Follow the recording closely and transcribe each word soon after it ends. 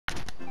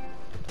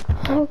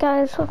Hi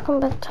guys, welcome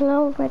back to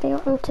another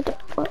video. And today,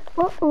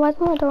 why's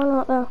my door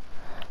not there?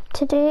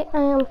 Today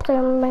I am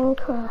playing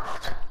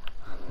Minecraft.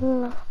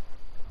 No.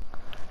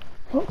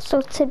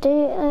 So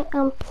today I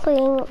am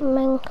playing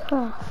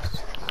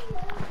Minecraft.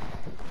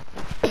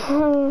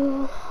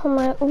 I'm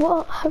like,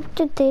 what? How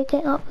did they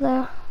get up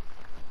there?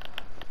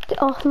 Get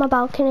off my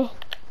balcony.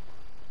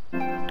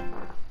 Oh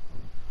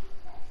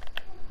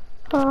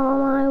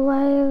my,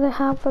 why are they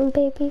having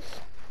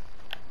babies?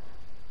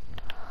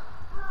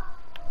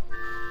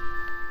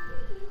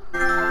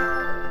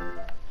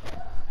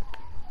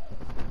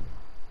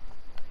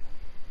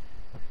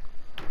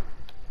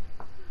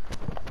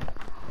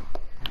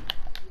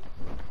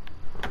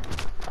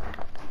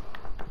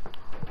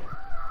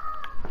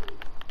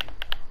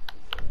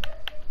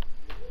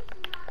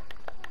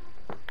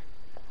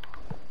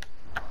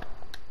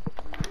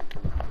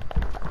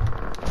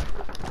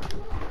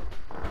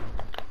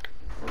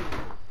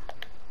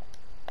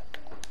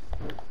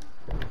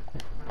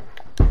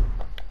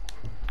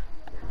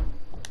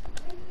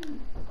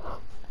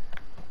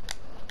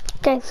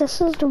 Guys, this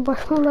is the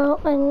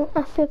marshmallow and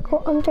I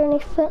forgot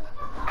underneath it.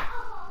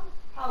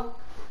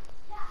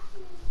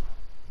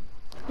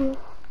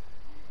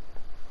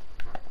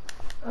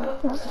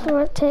 That's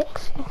what it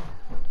takes.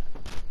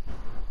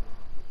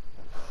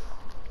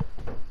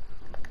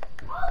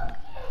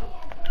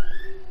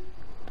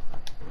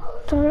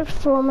 Don't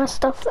throw my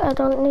stuff that I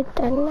don't need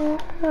in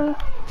there.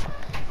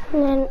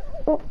 And then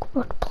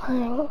wood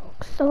plank,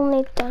 still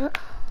need that.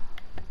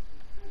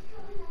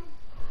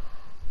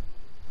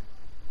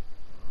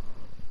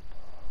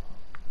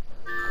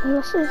 And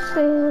this is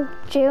the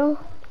jail.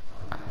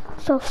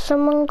 So if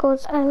someone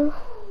goes in,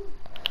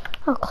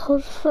 I'll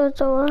close the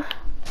door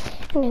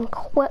and then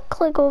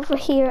quickly go over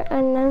here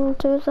and then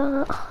do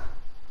that.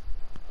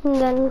 And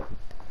then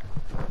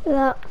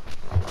that,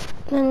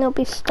 then they'll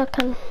be stuck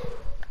in.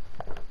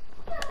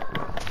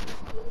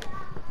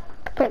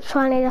 But so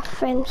I need a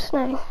fence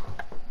now.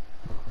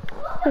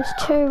 There's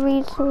two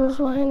reasons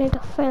why I need a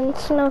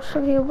fence, and I'll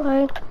show you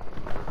why.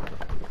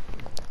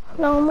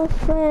 Normal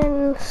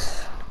fence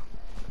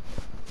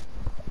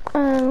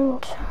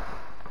and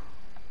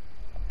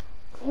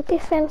maybe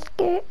fence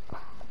gate.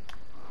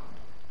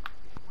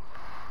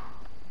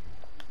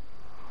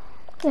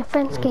 Yeah,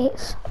 fence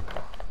gates.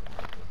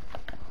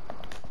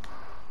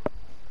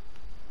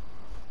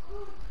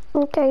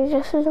 Okay,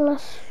 this is my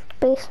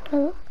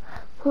basement,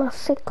 my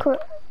secret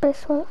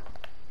basement.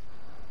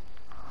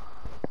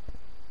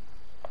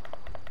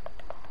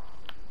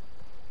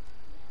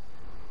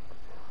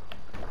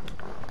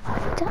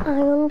 The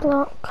iron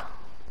block.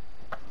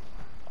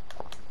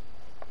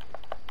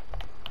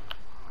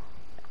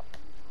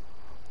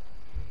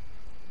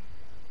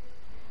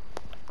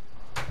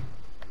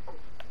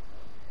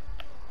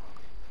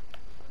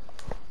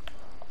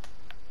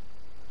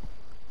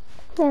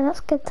 Yeah,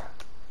 that's good.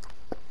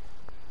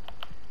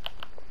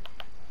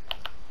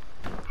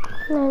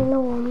 And then no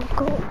one will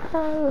go.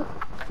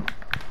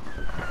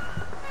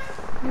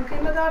 You okay,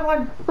 my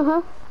darling?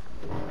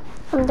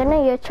 I'm doing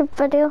a YouTube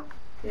video.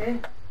 Yeah. Do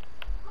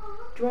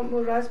you want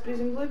more raspberries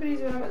and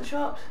blueberries when I'm at the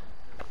shops?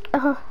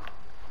 I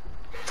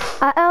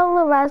ate all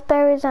the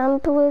raspberries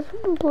and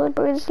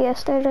blueberries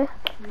yesterday.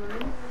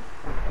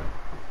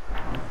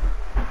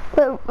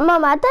 But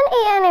Mum, I didn't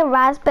eat any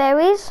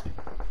raspberries.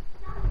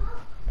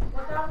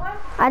 What, darling?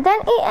 I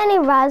didn't eat any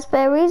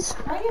raspberries.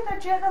 I ate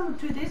that jet them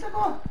 2 days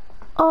ago.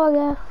 Oh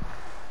yeah.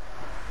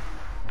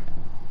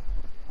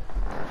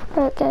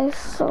 Right guys,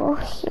 so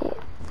here,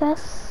 I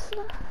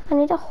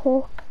need a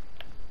hole.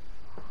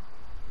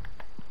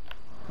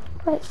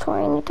 Right, so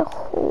I need a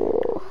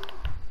hole.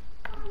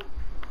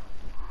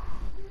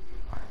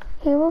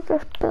 Here will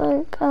just be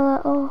like a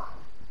little,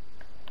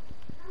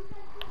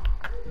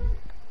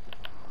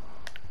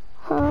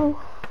 I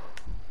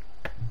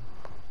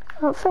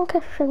don't think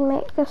I should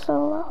make this a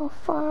little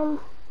farm.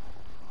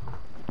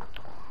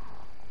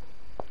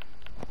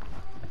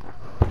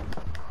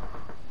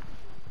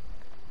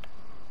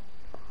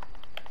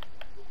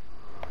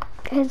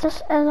 Okay, this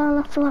is on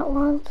a flat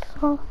one,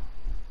 so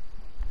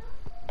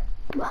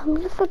I'm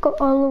gonna have to go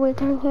all the way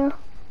down here.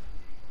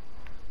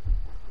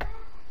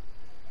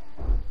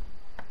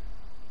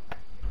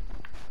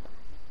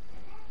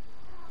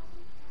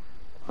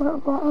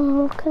 But I'm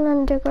walking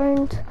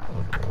underground.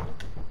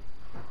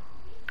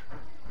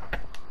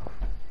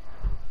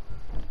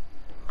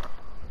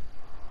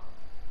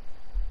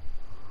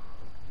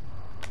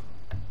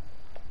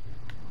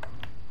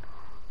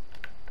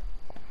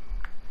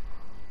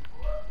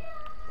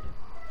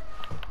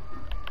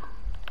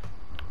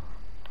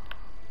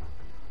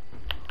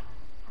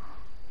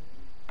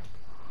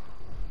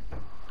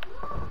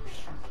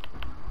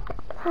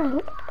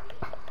 Right.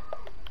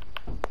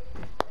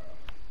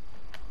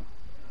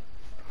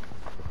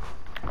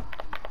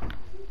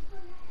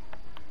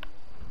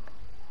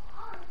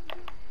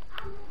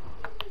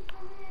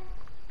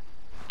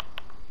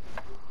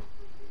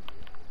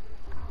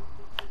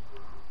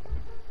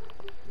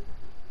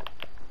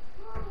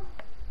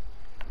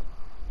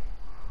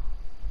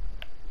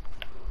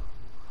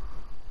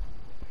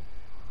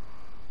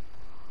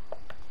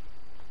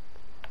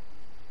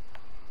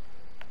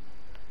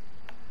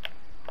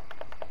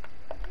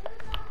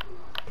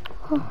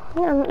 I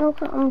don't know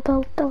what I'm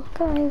building,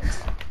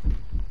 guys.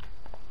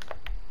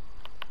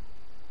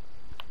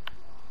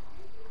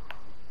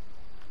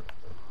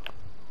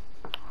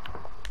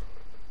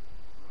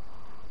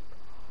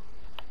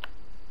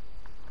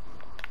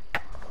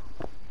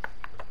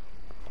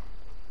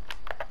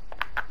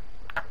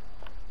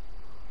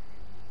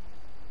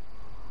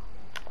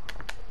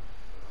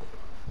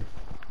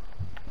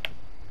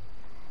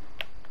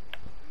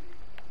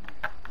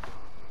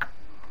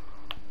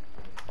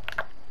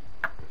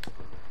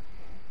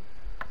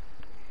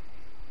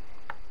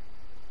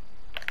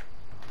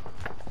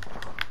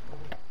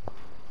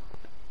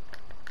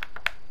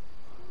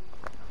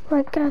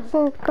 Right guys,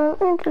 I'm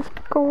going to just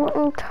go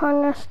and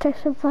turn this to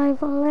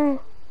survival now.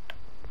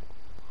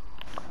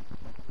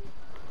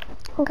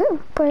 I'm going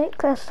to break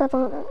this, I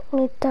don't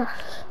need this.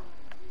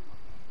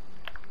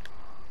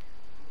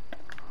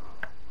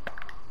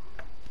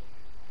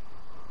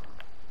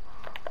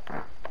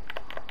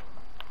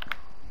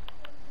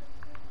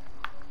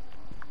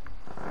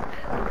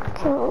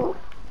 Okay,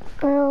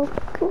 now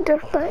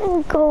just let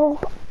it go.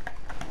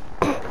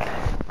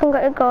 I'm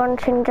going to go and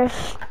change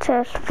this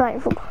to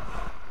survival.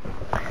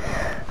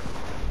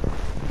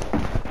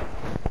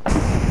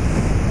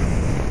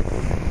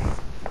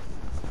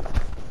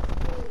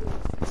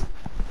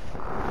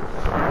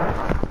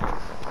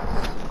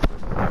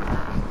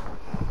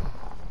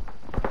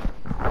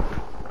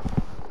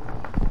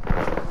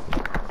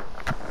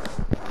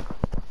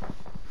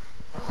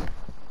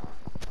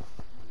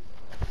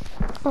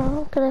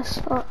 I'm gonna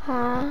sort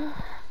I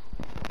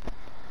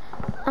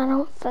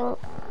don't think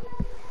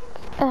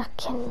I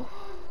can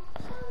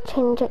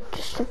change it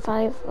to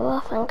survival. I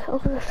think it'll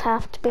just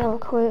have to be on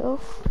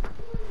creative.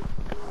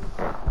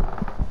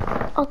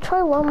 I'll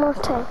try one more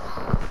time.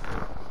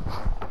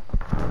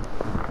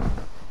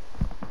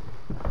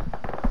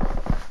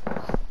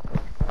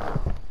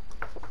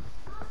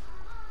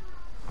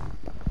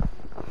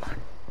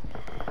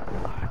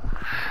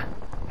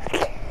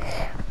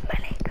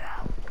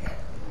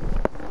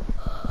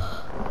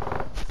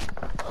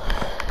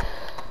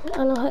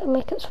 I know how to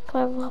make it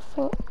survival, I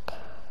think.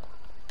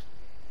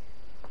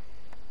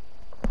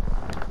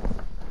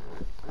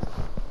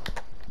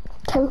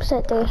 Time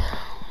city.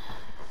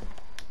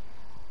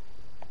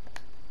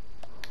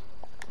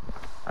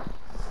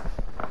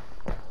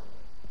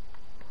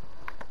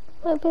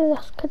 Maybe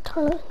this could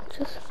turn it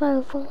into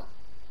survival.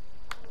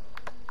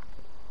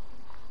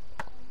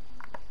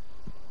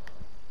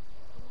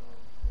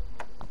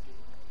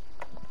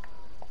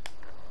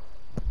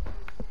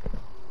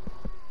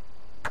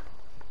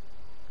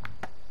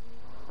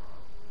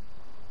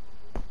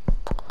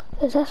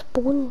 Is this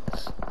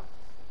bones?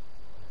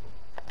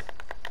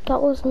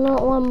 That was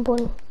not one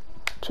bone,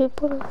 2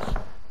 bones.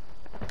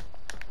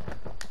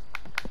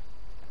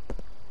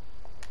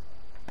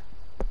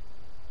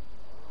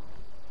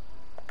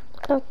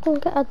 I can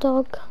get a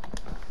dog.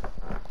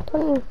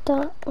 Don't need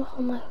that. Oh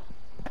my.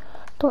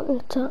 Don't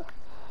need that.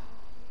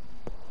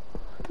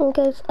 And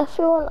guys, if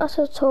you want a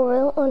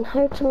tutorial on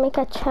how to make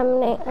a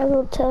chimney, I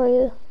will tell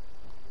you.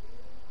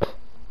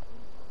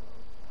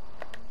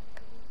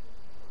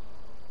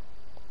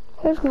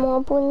 Here's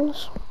more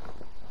bones.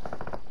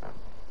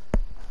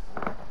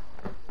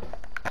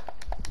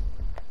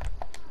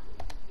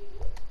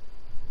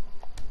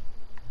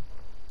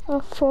 I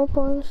have 4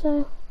 bones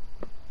now.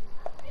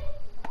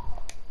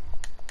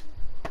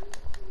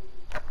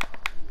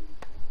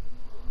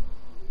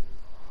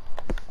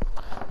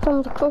 So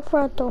I'm looking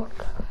for a dog.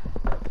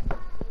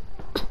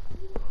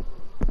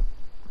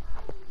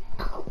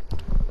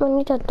 I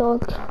need a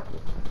dog.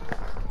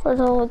 Where's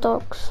all the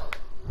dogs?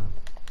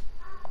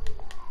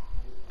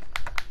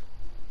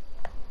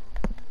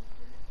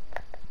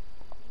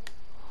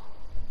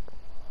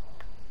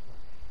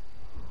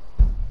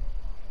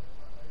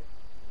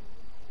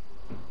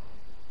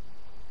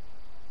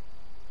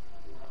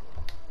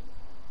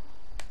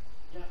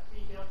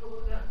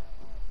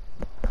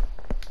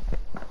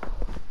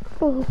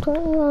 Oh,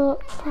 don't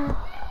look for.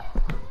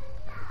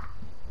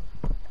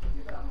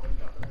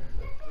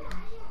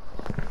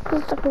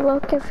 I'll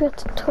give you a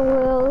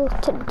tutorial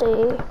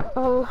today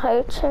on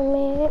how to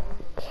make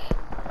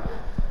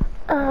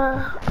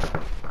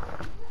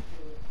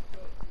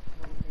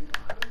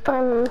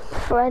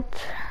fridge.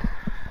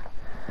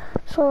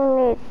 So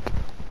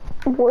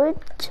we need wood,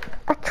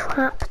 a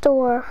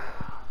trapdoor.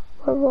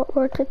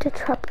 Where did the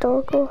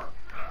trapdoor go?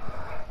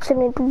 So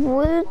we need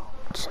wood,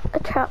 a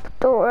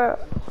trapdoor,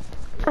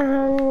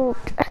 and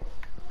a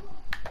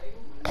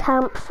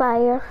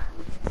campfire.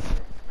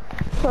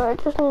 So I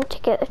just need to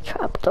get a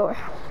trapdoor.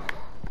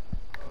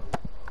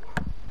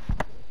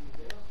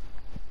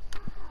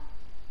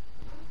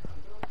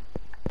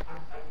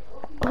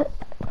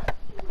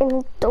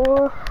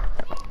 Door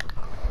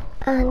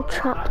and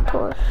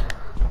trapdoors.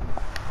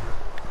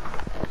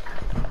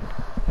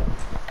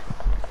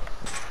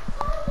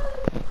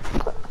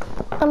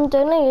 I'm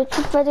doing a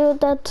YouTube video,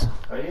 Dad.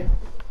 Are you?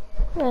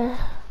 Yeah.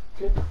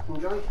 Good,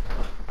 enjoy.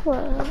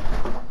 Well,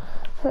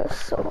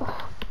 so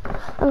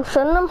I'm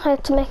showing them how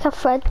to make a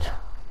fridge.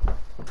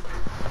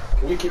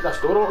 Can you keep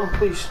this door open,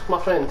 please, my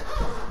friend?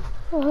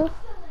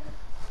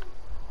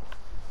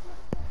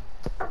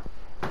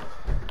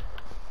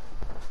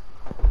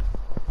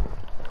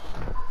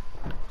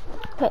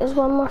 There's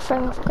one more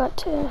thing I've got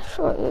to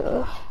show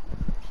you.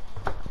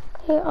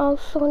 You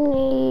also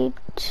need...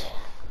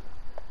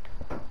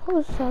 What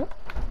was that?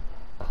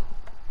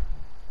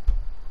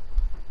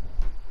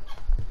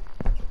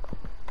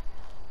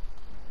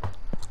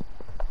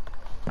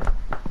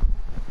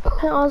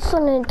 I also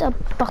need a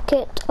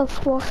bucket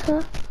of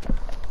water.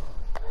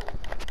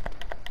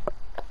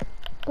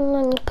 And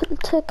then you put the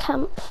 2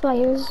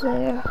 campfires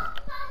there.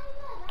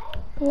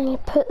 And then you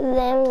put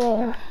them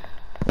there.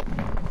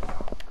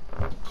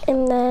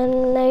 And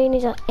then now you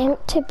need an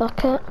empty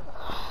bucket.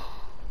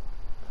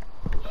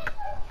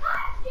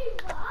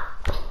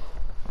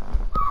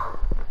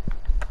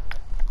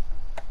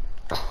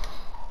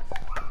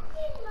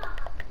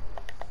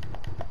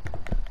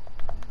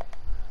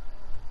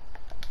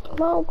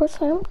 Wow, where's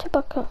the empty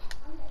bucket?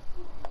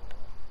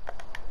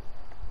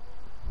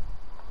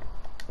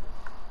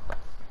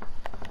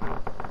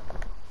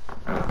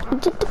 Where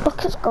did the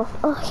buckets go?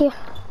 Oh, here.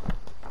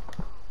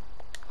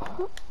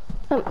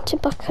 Empty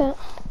bucket.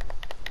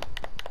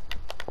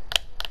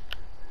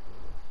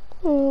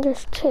 And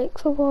just take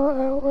the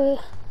water away.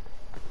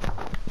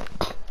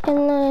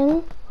 And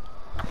then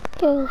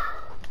you'll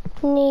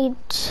need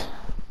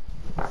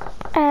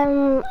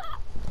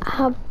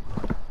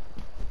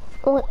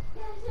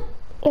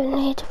you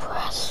need to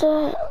press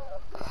it.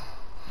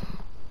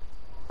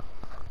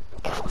 I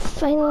can't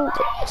find it.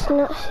 It's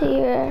not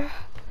here.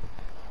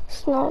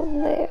 It's not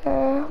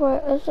there.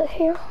 Where is it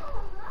here?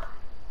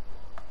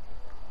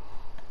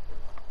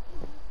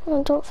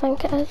 I don't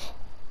think it is.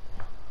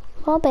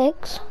 More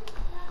bags.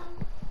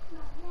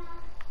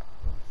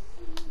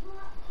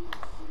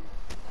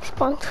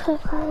 Sponge.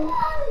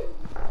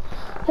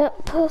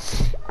 Yep,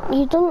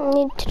 you don't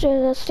need to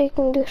do this, you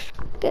can just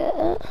get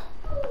it.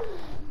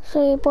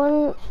 So you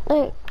want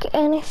like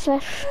any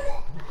fish.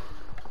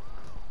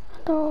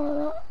 I don't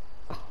know.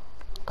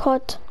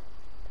 Cod.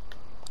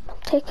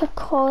 Take a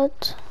cod,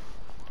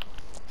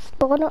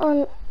 spawn it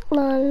on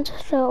land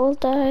so it will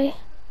die.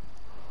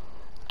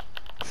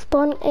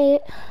 Spawn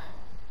 8,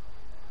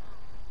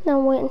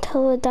 then wait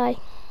until they die.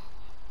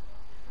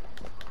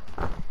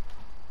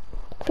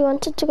 If you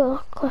wanted to go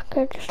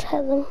quicker, just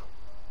hit them.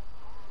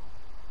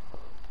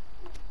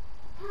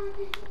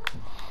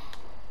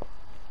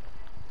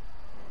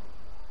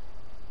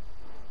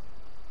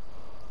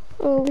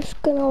 I'm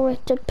just gonna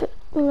wait to put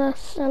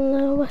this in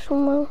the whistle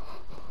mill.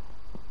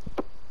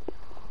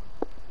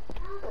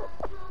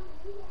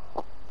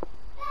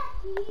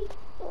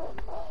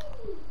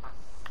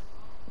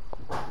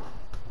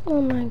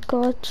 Oh my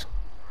god.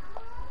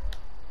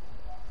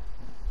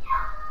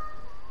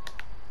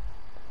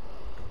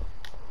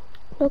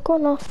 You're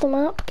going off the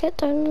map, get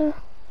down there.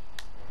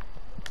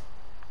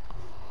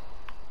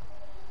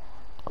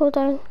 Go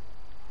down.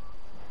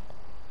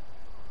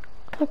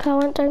 Okay, I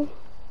went down.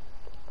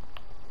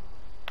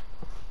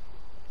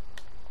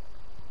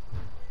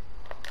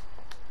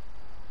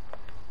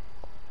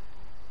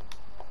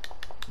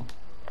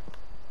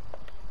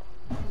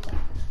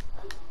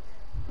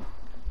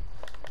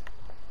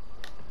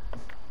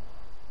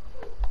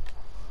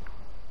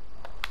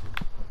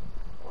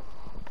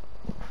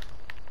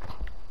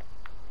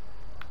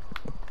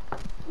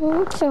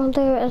 So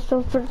there it is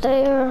over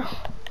there.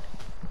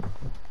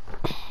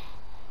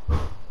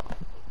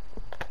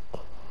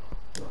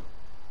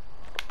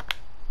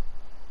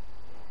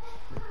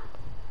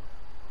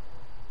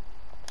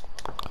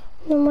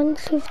 And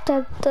once you've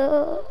done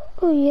the,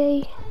 oh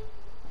yay,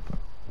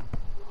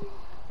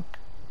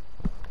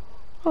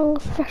 all the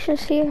fish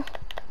is here.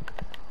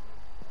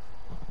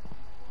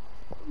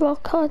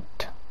 Rock cod.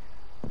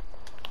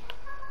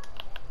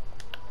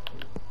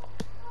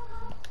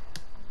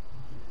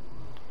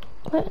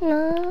 But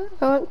now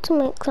I want to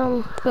make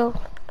them,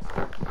 well,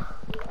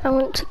 I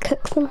want to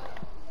cook them.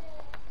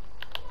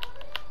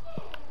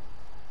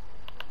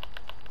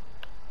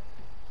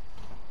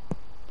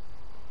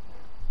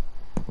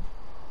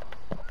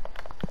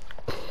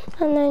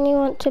 And then you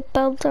want to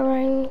build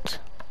around.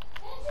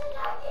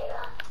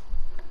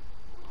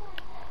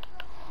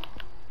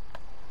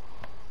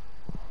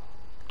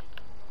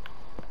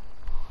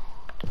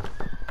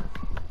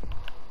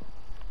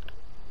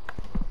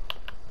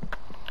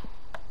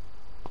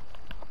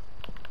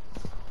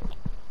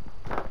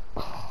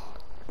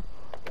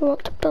 You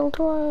want to build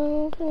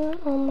around,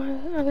 oh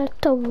my, I need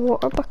the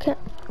water bucket.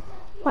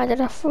 Why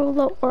did I throw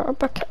the water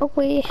bucket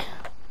away?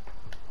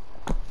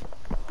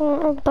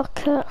 Water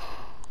bucket.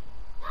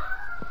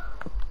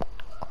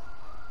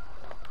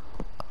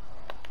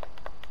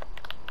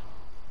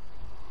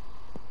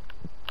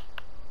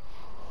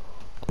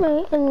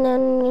 Right, and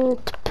then you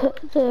need to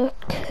put the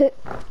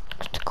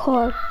cooked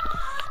cod.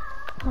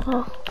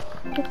 Oh,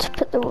 you need to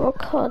put the raw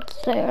cod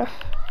there.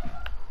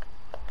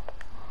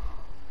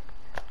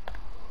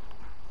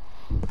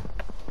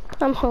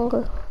 I'm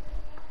hungry.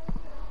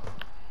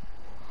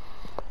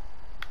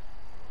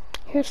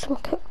 Here's some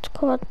cooked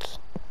cods.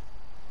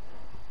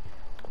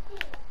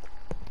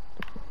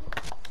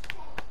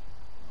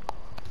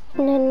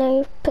 now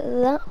you put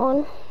that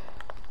on.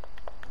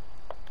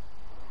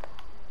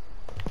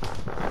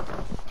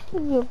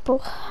 You will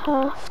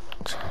have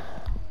to,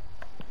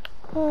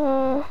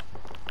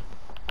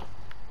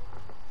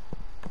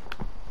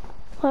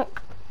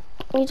 like,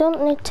 you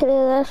don't need to do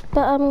this,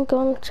 but I'm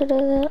going to do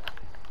that.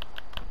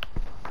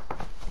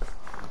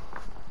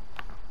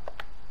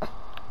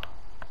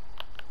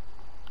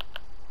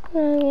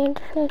 And you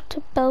just need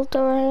to build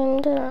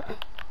around it.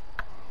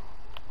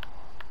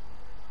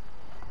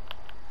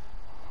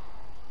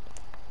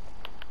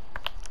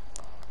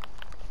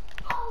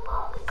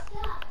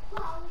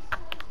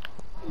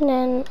 And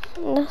then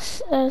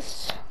this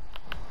is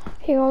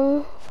your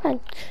own fridge,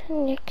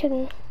 and you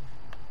can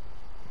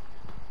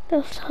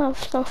just have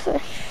some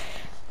fish.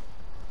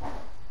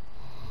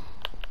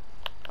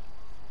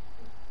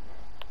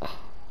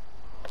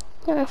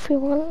 Now if you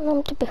want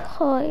them to be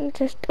hot, you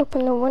just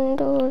open the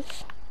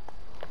windows.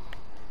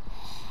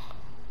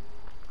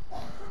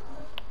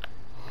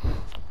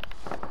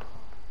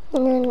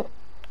 And then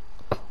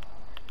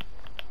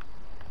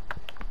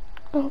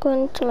I'm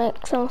going to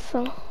make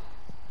something.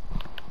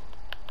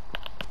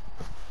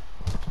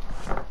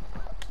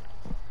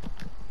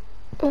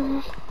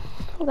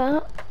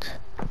 That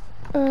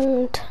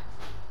and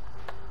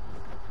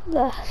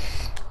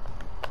this.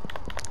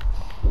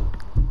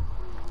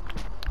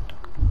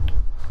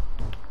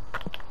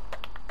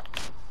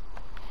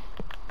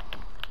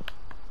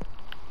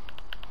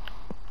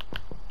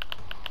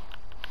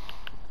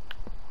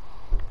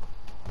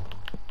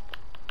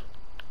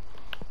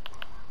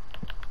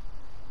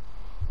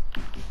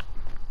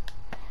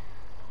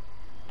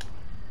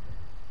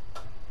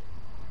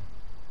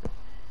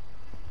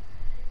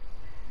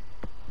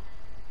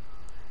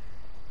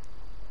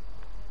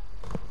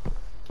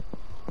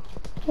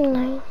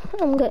 Now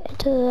I'm going to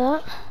do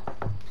that,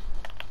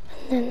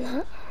 and then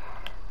that.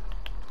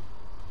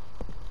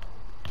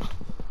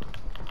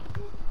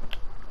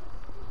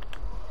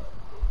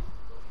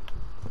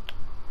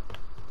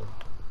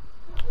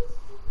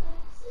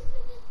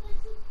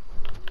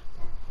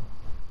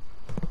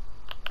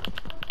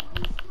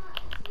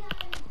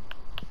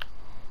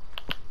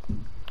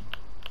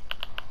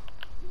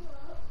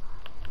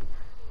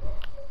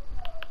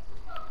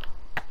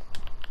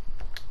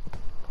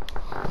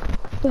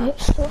 Right,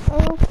 so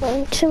I'm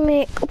going to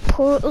make a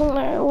portal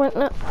now.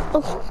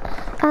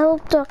 I'll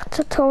do a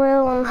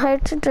tutorial on how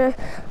to do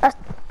a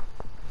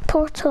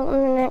portal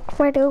in the next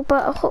video,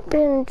 but I hope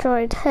you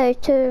enjoyed how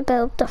to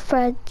build a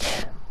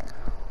fridge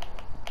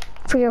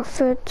for your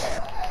food.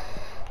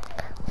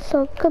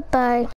 So goodbye.